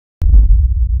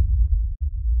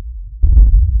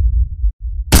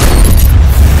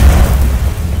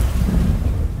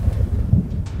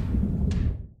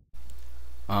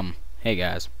Hey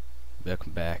guys,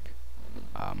 welcome back.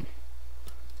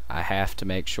 I have to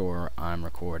make sure I'm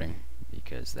recording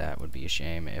because that would be a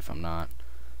shame if I'm not,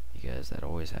 because that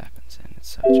always happens and it's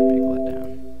such a big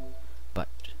letdown. But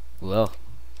well,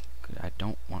 I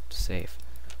don't want to save.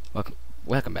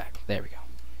 Welcome back. There we go.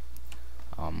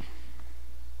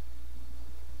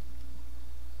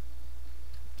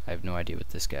 I have no idea what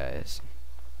this guy is.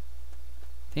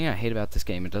 The thing I hate about this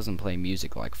game, it doesn't play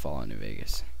music like Fallout New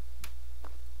Vegas.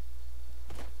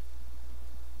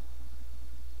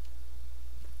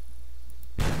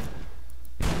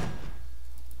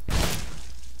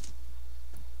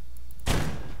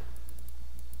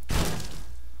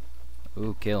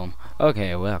 Ooh, kill him.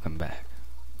 Okay, welcome back.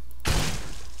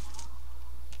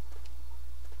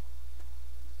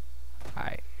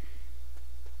 Hi.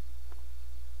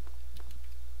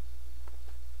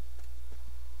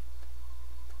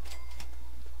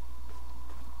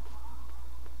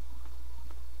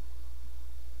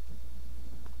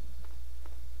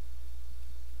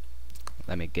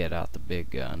 Let me get out the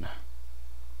big gun.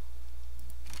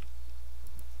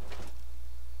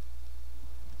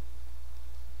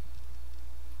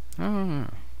 Oh,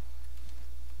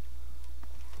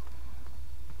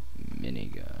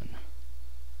 minigun.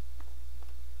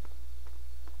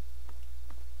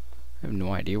 I have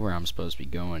no idea where I'm supposed to be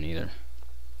going either.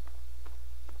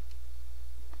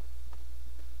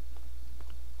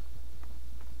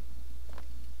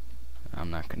 I'm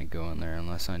not gonna go in there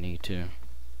unless I need to.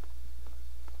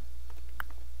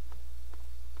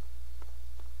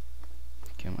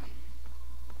 Come on.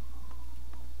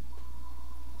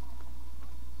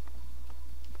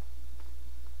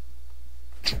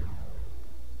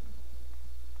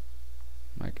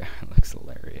 My God, it looks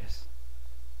hilarious.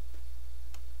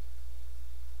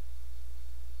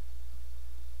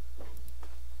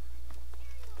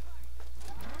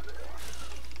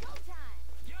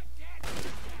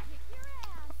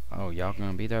 Oh, y'all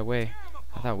gonna be that way?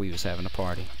 I thought we was having a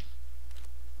party.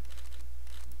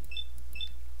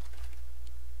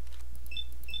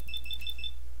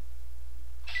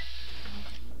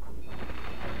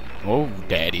 Oh,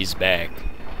 Daddy's back.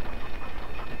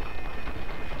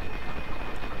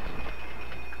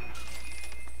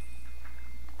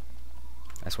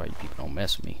 That's why you people don't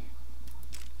mess with me.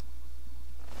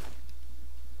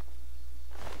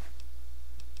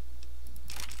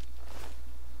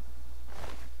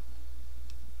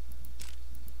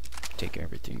 Take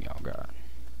everything y'all got.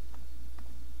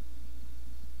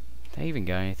 They even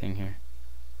got anything here?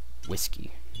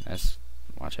 Whiskey.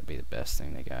 Watch that be the best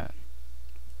thing they got.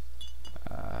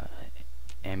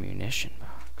 Ammunition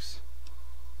box.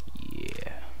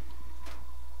 Yeah.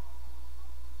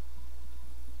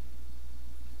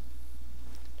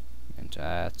 And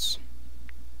that's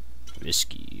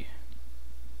whiskey.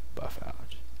 Buff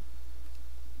out.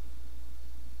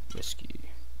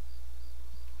 Whiskey.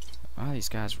 Oh, these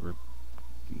guys were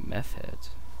meth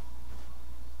heads.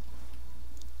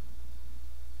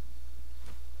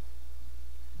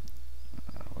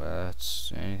 Well,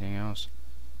 that's anything else?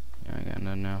 Yeah, I got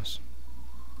nothing else.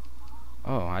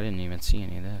 Oh, I didn't even see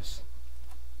any of this.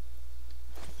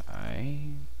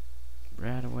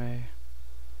 Rat away.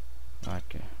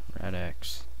 Vodka. Rat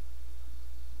X.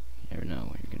 You never know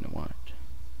when you're gonna want it.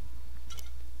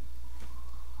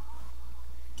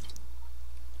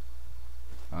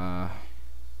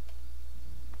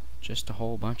 Just a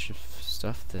whole bunch of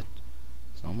stuff that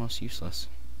is almost useless.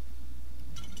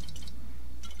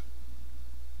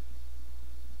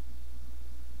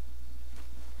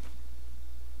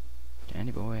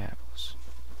 Dandy boy apples.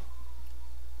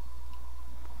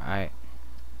 Alright.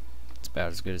 It's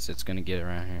about as good as it's gonna get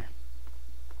around here.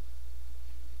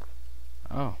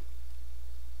 Oh.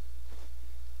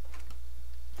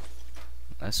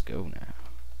 Let's go now.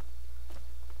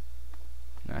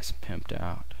 Nice and pimped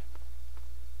out.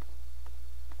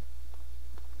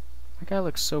 That guy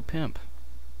looks so pimp.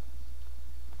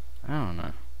 I don't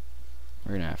know.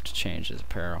 We're gonna have to change his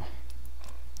apparel.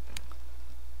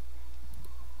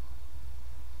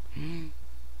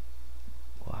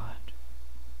 What?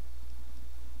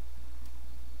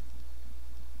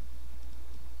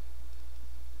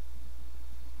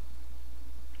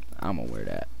 I'm gonna wear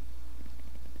that.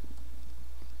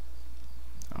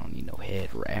 I don't need no head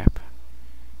wrap.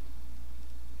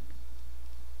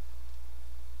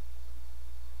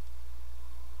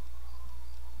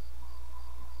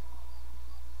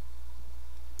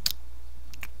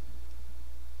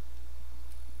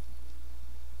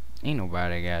 Ain't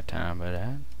nobody got time for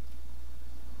that.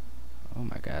 Oh,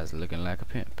 my guy's looking like a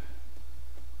pimp.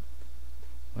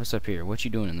 What's up here? What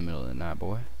you doing in the middle of the night,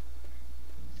 boy?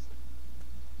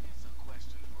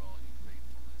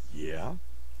 Yeah?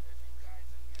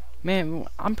 Man,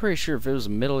 I'm pretty sure if it was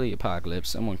the middle of the apocalypse,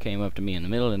 someone came up to me in the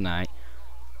middle of the night,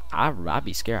 I'd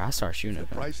be scared. I'd start shooting at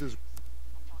them. Prices.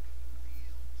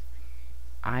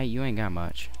 You ain't got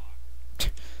much.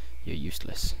 You're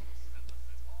useless.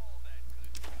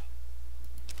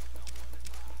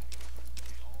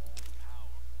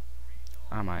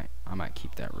 I might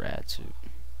keep that rad suit.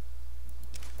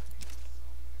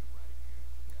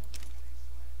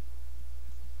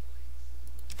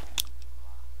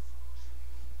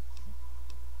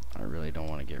 I really don't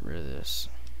want to get rid of this.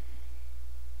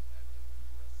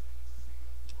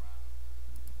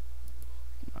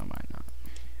 I might not.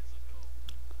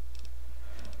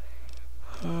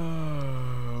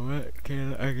 Oh, what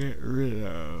can I get rid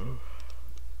of?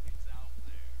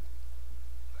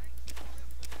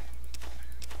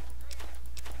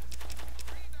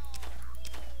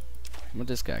 What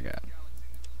this guy got?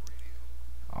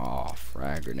 Oh,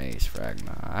 frag grenades, frag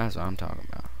mine. That's what I'm talking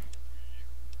about.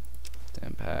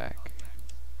 10 pack.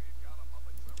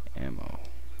 Ammo.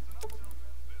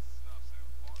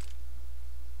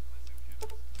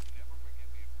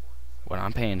 What,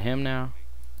 I'm paying him now?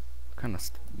 What kind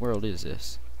of world is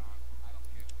this?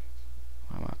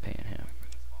 Why am I paying him?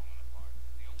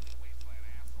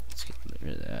 Let's get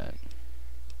rid of that.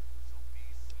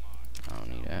 I don't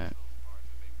need that.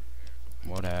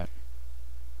 What at?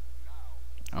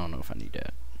 I don't know if I need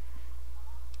that.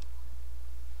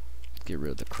 Let's get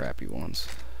rid of the crappy ones.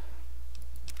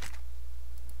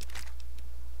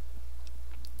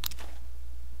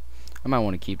 I might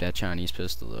want to keep that Chinese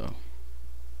pistol though.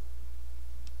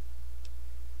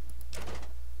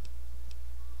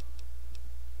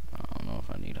 I don't know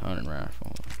if I need a hunting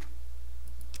rifle.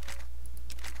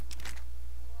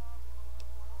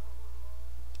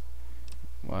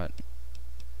 What?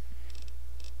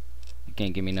 You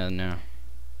can't give me nothing now.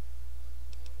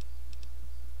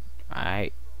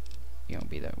 Alright. You don't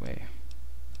be that way.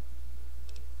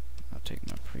 I'll take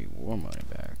my pre-war money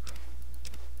back.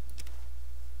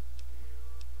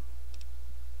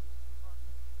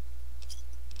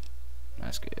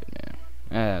 That's good, man.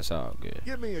 That's all good.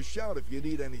 Give me a shout if you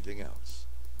need anything else.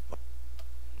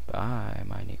 Bye,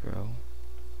 my Negro.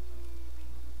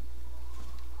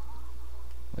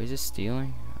 Wait, is this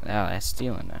stealing? Oh, that's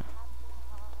stealing now.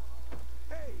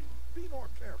 Hey, be more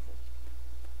careful.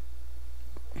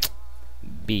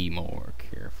 Be more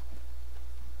careful.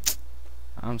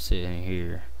 I'm sitting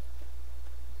here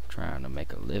trying to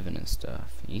make a living and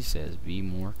stuff. He says be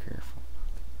more careful.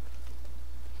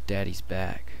 Daddy's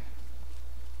back.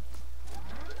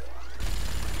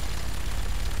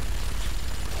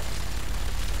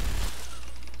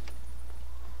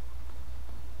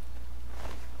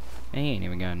 He ain't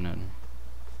even got nothing.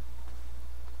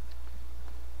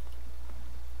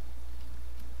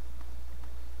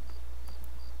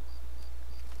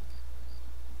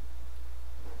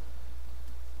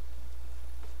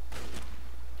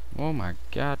 Oh my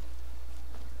god.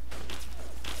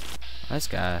 This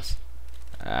guy's.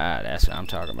 That's what I'm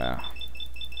talking about.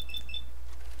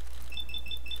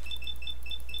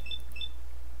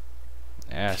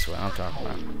 That's what I'm talking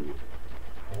about.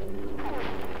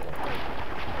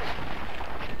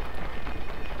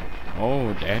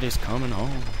 Oh, Daddy's coming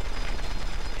home.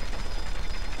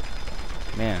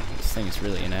 Man, this thing is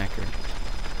really inaccurate.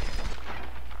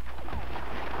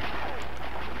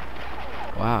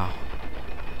 Wow.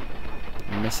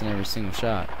 I'm missing every single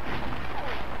shot.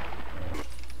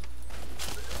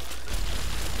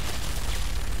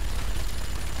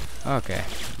 Okay.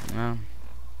 Well,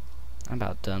 I'm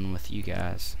about done with you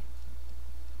guys.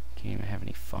 Can't even have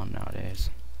any fun nowadays.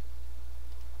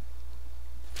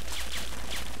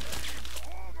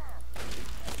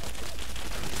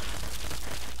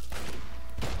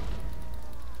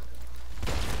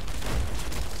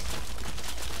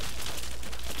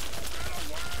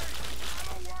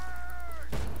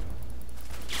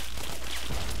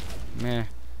 Meh.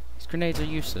 These grenades are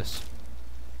useless.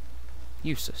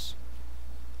 Useless.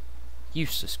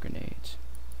 Useless grenades.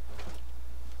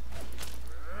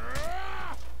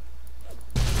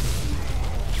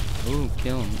 Ooh,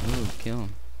 kill him. Ooh, kill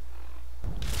him.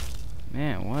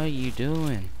 Man, what are you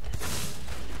doing?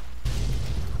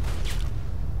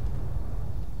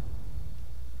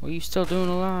 What are you still doing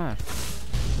alive?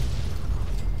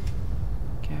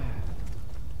 God.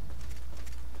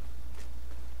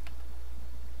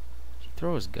 Did he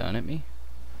throw his gun at me?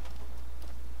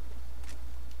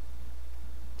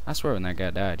 I swear when that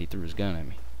guy died, he threw his gun at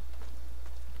me.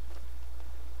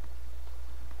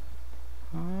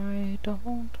 I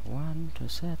don't want to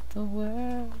set the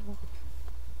world.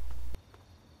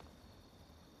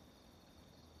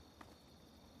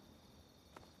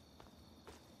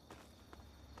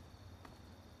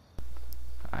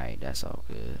 That's all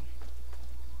good.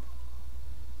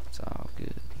 It's all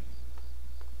good.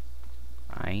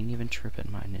 I ain't even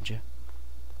tripping, my ninja.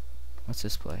 What's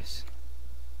this place?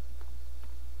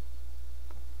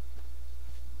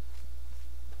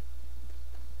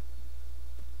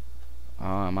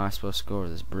 Oh, am I supposed to go over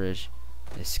this bridge?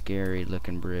 This scary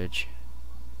looking bridge.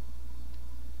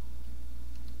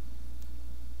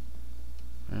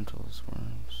 Rentals,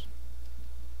 worms.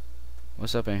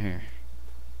 What's up in here?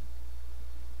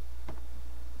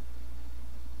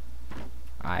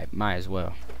 I might as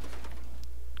well.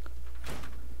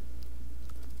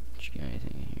 Did you get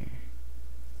anything in here?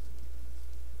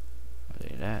 Oh,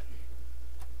 look at that.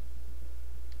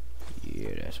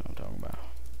 Yeah, that's what I'm talking about.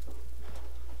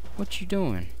 What you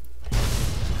doing?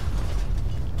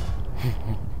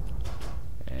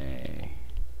 Hey.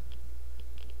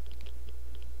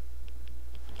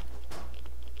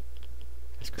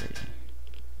 That's crazy.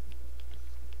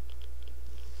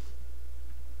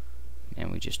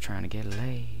 And we just trying to get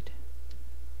laid.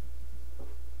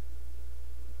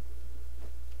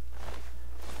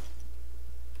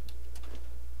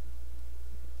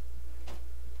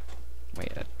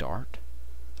 Wait, a dart?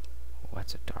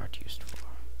 What's a dart used for?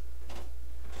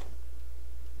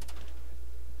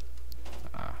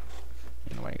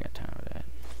 Ain't nobody got time for that.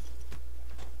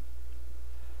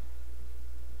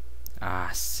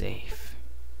 Ah, safe.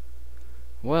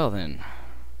 Well then,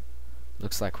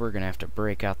 looks like we're gonna have to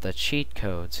break out the cheat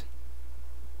codes.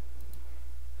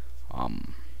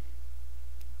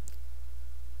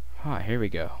 Alright, here we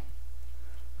go.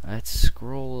 Let's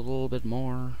scroll a little bit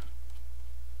more.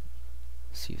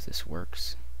 See if this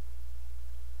works.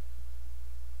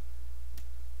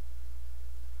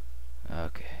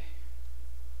 Okay.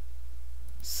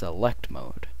 Select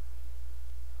mode.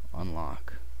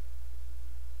 Unlock.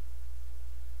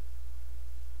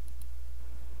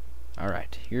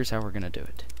 Alright, here's how we're gonna do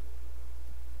it.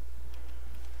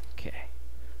 Okay.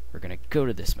 We're gonna go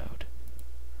to this mode.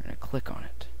 We're gonna click on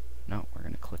it. No, we're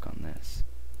gonna click on this.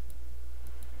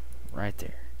 Right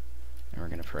there. And we're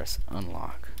gonna press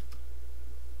unlock.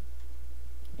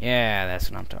 Yeah,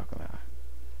 that's what I'm talking about.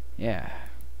 Yeah.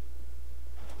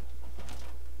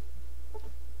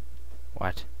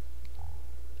 What?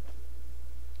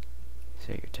 So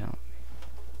you're telling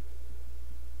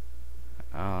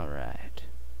me. Alright.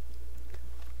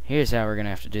 Here's how we're gonna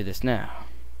have to do this now.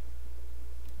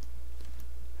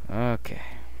 Okay.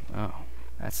 Oh,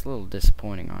 that's a little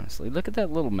disappointing, honestly. Look at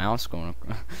that little mouse going.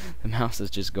 The mouse is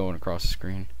just going across the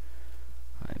screen.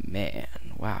 Man,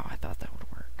 wow, I thought that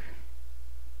would work.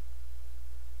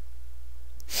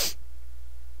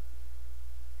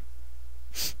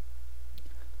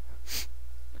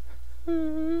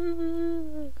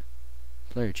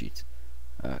 Player cheats.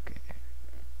 Okay.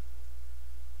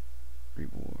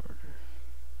 Reward.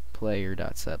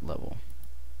 Player.set level.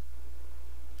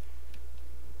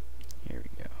 Here we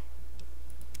go.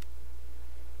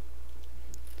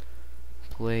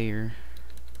 Player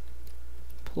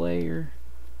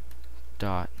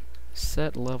dot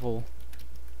set level.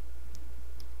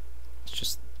 Let's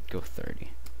just go 30.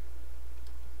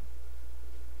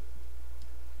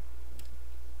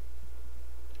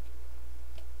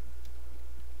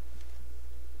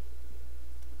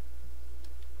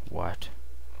 What?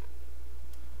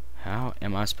 How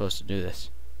am I supposed to do this?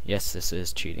 Yes, this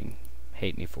is cheating.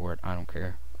 Hate me for it. I don't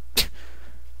care.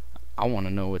 I want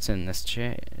to know what's in this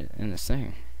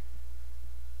thing.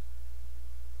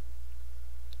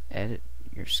 Edit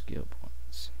your skill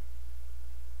points.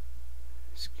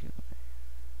 Skill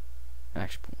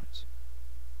action points.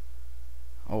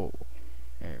 Oh,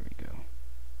 there we go.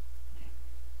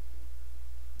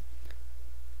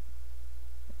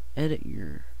 Edit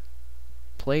your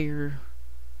player.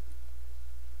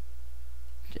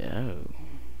 Oh,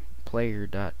 player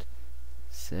dot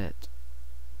set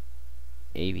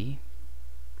AV.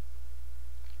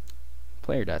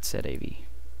 Player dot set AV.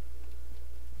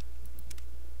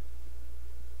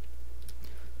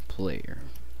 Player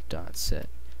dot set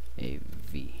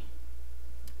AV.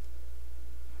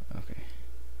 Okay.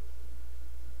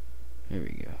 Here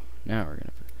we go. Now we're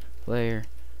gonna put player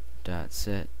dot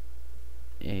set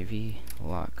AV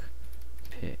lock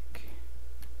pick.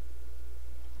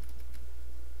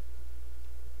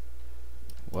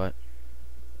 What?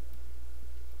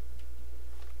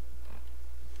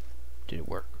 Did it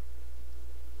work?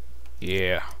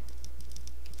 Yeah.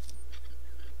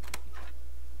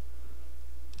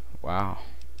 Wow.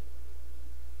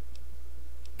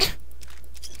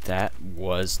 That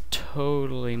was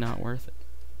totally not worth it.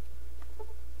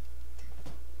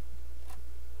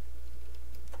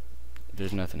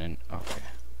 There's nothing in. Okay.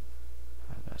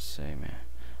 I was about to say, man.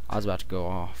 I was about to go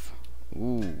off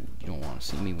Ooh, you don't want to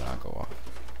see me when I go off.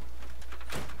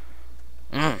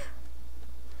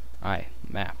 Alright,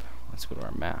 map. Let's go to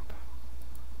our map.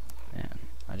 Man,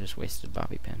 I just wasted a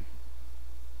bobby pin.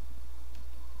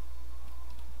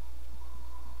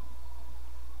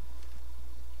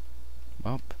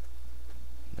 Well,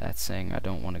 that's saying I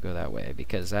don't want to go that way,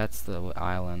 because that's the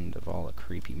island of all the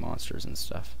creepy monsters and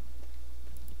stuff.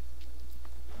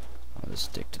 I'll just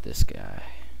stick to this guy.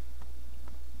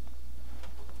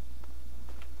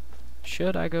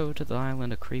 Should I go to the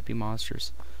island of creepy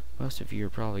monsters? Most of you are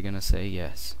probably going to say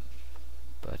yes,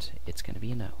 but it's going to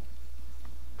be a no.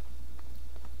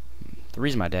 The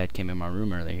reason my dad came in my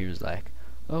room earlier, he was like,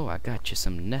 "Oh, I got you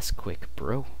some Nesquik,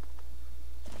 bro.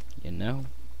 You know,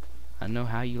 I know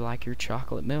how you like your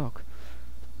chocolate milk."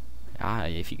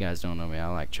 If you guys don't know me, I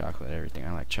like chocolate everything.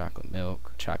 I like chocolate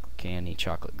milk, chocolate candy,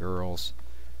 chocolate girls.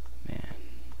 Man,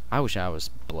 I wish I was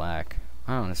black.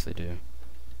 I honestly do.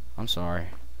 I'm sorry.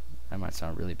 That might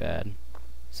sound really bad.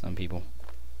 Some people.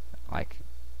 Like,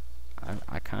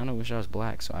 I kind of wish I was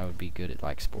black so I would be good at,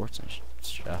 like, sports and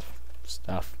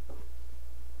stuff.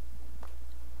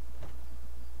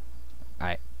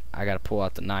 I gotta pull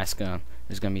out the nice gun.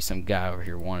 There's gonna be some guy over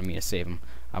here wanting me to save him.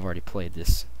 I've already played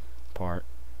this part.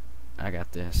 I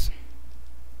got this.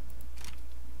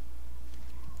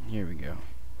 Here we go.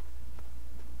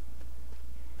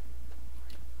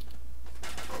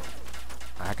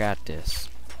 I got this.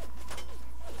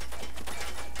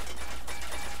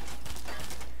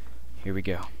 Here we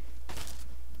go.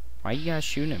 Why you guys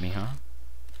shooting at me, huh?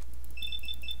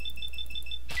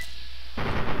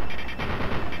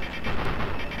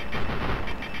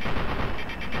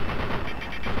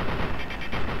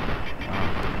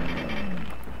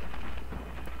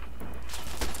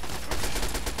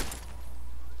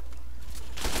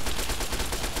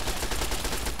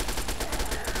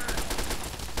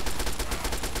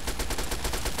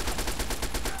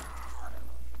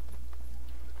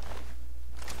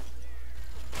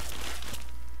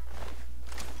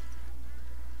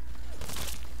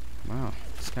 Wow,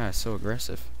 this guy is so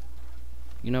aggressive.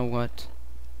 You know what?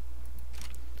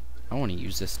 I want to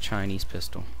use this Chinese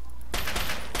pistol.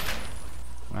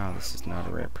 Wow, this is not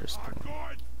a rare pistol.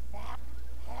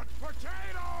 Hot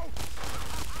potato!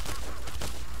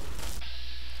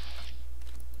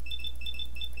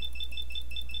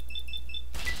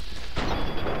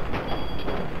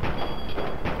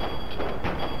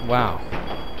 Wow,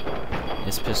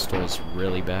 this pistol is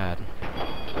really bad.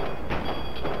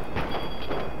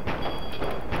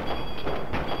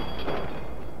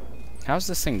 How's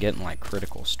this thing getting, like,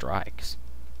 critical strikes?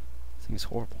 This thing's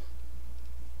horrible.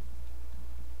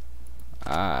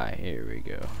 Ah, here we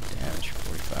go. Damage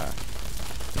 45.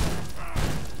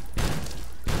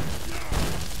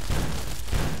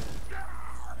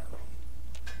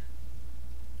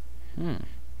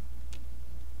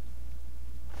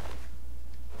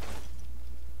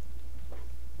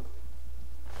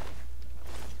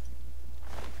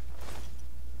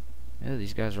 Yeah,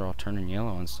 these guys are all turning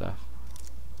yellow and stuff.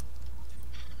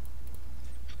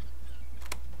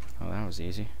 Oh, that was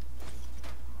easy.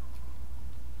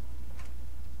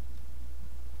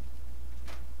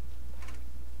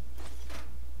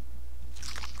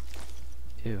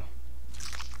 Ew.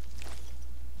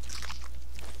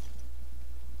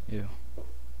 Ew.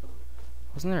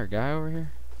 Wasn't there a guy over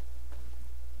here?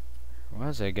 There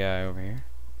was a guy over here.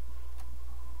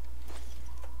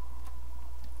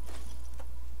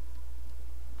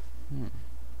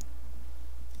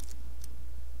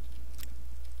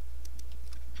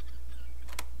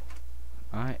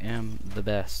 I am the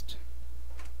best.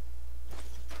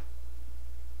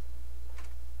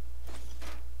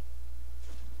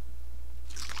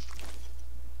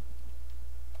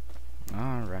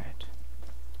 All right.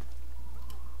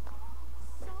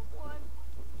 Someone.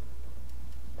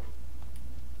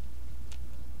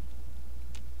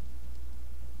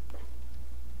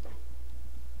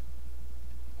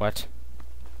 What?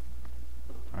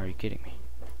 Are you kidding me?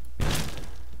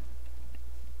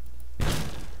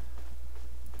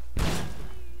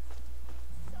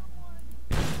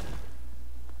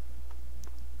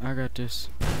 I got this.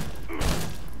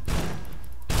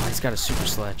 Oh, he's got a super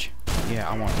sledge. Yeah,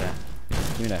 I want that.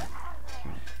 Give me that. Give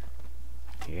me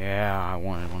that. Yeah, I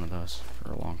wanted one of those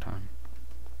for a long time.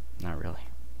 Not really.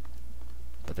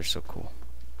 But they're so cool.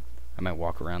 I might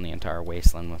walk around the entire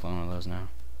wasteland with one of those now.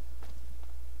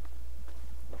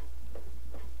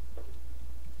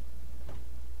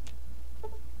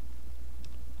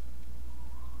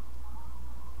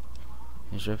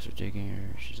 His reps are taking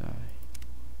her. She's out.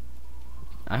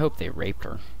 I hope they raped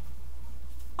her.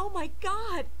 Oh my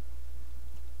God!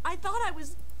 I thought I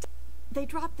was... They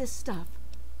dropped this stuff.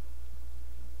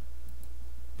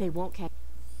 They won't catch.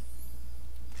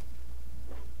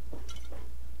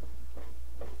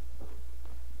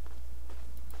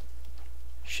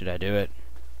 Should I do it?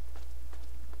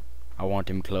 I want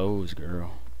them clothes,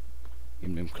 girl.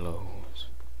 Give me them clothes.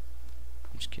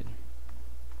 I'm just kidding.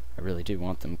 I really do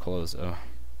want them clothes, though.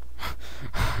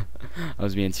 I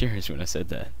was being serious when I said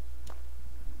that.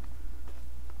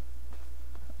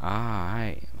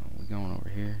 Alright, we going over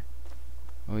here.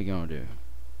 What are we gonna do?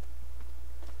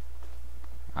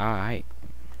 Alright.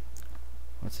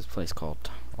 What's this place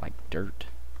called? Like dirt?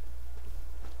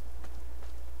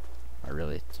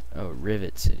 Oh,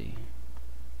 Rivet City.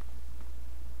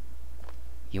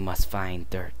 You must find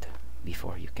dirt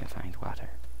before you can find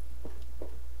water.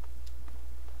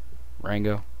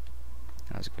 Rango.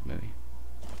 That was a good movie.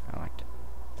 I liked it.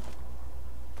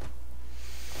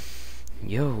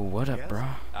 Yo, what up, bro?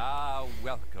 Ah,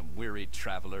 welcome, weary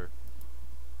traveler.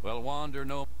 Well, wander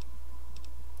no.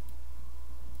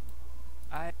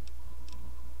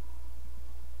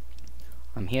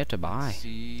 I'm here to buy.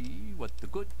 See what the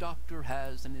good doctor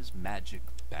has in his magic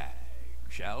bag,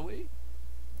 shall we?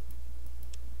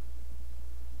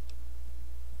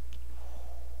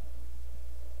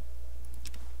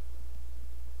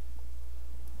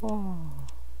 Oh.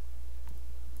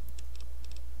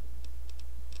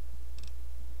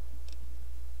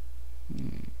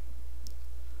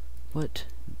 What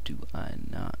do I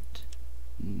not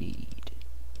need?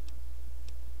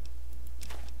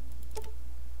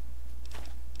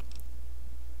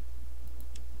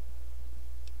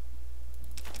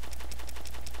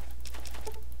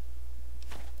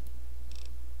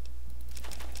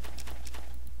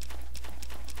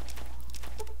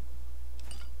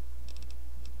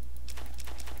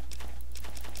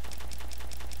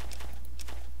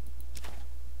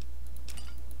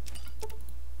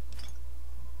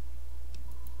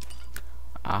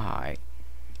 Alright.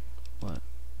 What?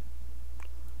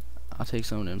 I'll take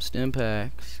some of them stim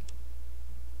packs.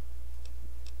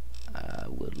 I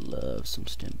would love some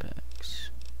stim packs.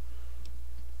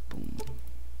 Boom.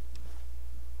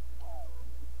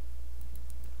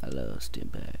 I love stim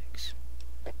packs.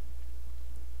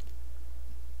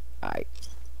 Alright.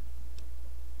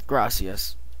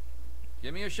 Gracias.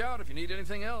 Give me a shout if you need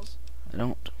anything else.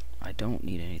 I don't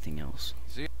need anything else.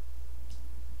 See?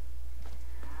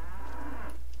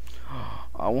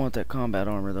 I want that combat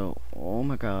armor though. Oh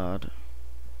my god.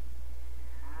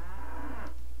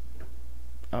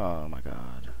 Oh my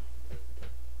god.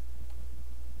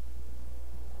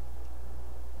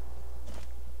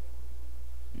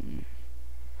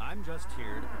 I'm just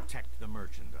here to protect the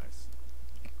merchandise.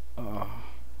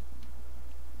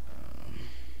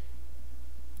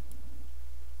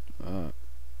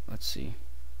 Let's see.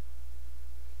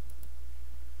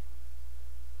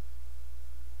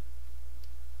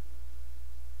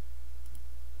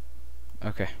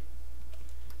 Okay.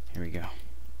 Here we go.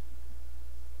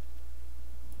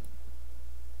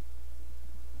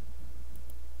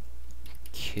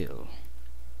 Kill.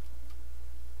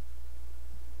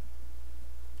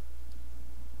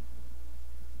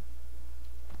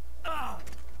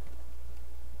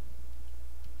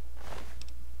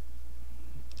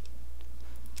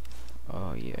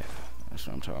 Oh yeah, that's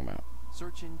what I'm talking about.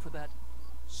 Searching for that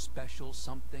special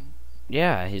something?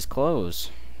 Yeah, his clothes.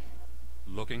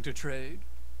 Looking to trade?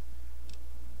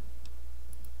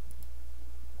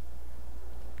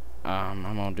 I'm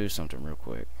gonna do something real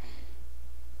quick.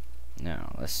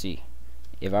 Now, let's see.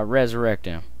 If I resurrect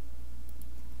him.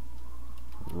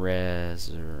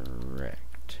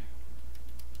 Resurrect.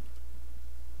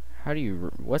 How do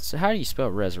you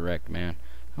spell resurrect, man?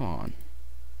 Come on.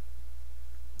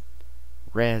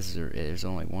 There's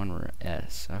only one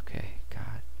S. Okay.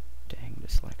 God dang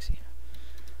dyslexia.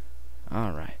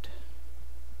 Alright.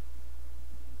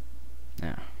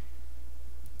 Now.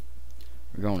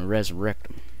 We're going to resurrect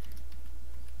him.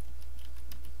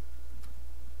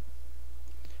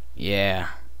 Yeah.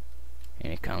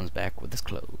 And he comes back with his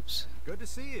clothes. Good to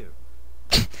see you.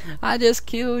 I just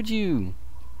killed you.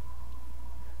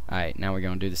 Alright, now we're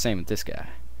going to do the same with this guy.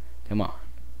 Come on.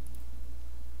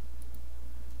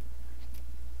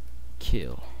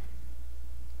 Kill.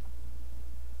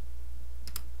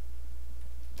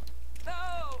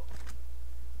 No!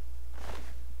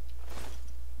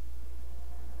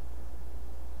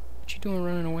 What you doing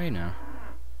running away now?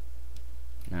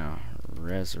 Now,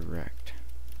 resurrect.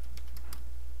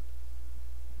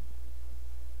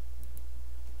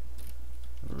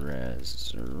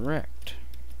 Resurrect.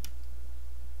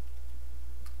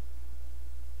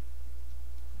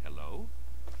 Hello?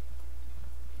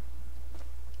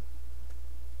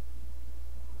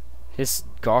 His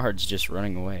guard's just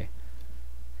running away.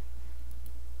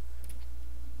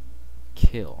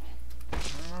 kill.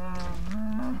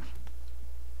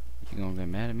 You gonna get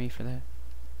mad at me for that?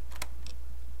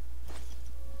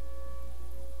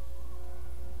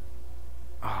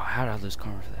 Oh, how did I lose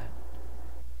karma for that?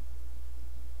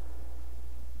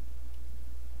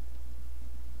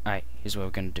 Alright, here's what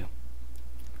we're gonna do.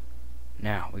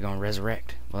 Now, we're gonna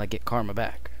resurrect. Will I get karma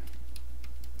back?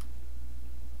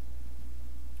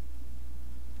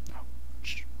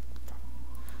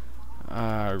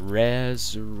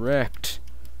 Resurrect.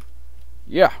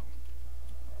 Yeah.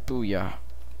 Booyah.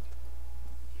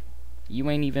 You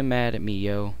ain't even mad at me,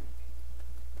 yo.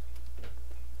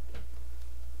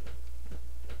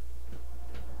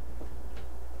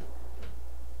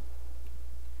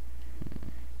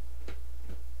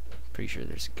 Pretty sure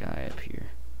there's a guy up here.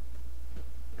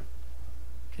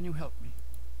 Can you help me?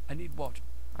 I need water.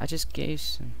 I just gave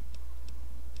some.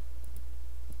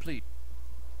 Please.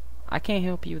 I can't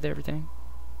help you with everything.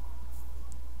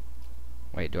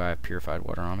 Wait, do I have purified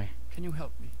water on me? Can you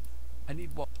help me? I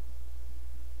need water.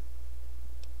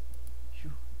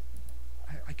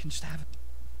 I can just have it.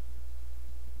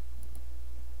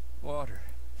 Water.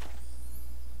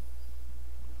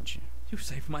 What'd you? You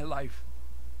saved my life.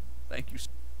 Thank you.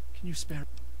 Can you spare?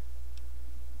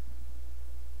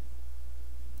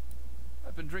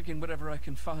 I've been drinking whatever I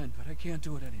can find, but I can't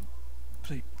do it anymore.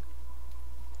 Please.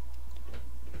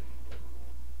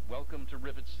 Welcome to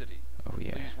Rivet City. Oh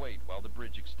yeah. Please wait while the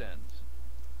bridge extends.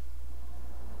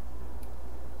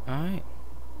 Alright.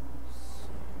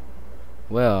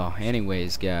 Well,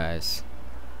 anyways, guys,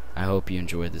 I hope you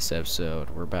enjoyed this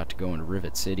episode. We're about to go into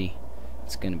Rivet City.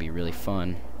 It's gonna be really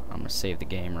fun. I'm gonna save the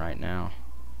game right now.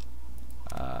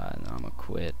 And I'm gonna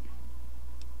quit.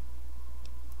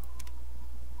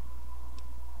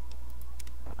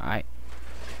 Alright.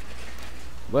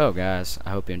 Well, guys,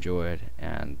 I hope you enjoyed,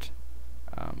 and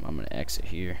I'm gonna exit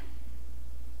here.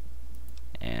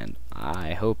 And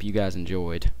I hope you guys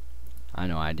enjoyed. I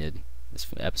know I did. This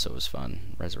episode was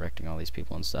fun, resurrecting all these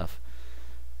people and stuff,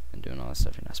 and doing all that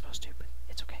stuff you're not supposed to, but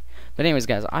it's okay. But anyways,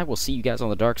 guys, I will see you guys on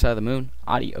the dark side of the moon.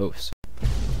 Adios.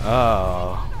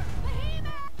 Oh.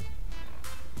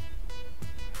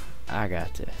 I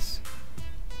got this.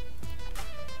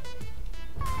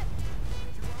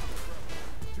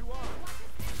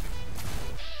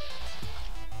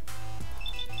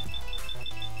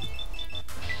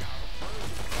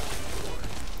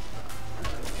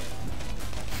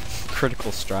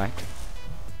 Critical strike.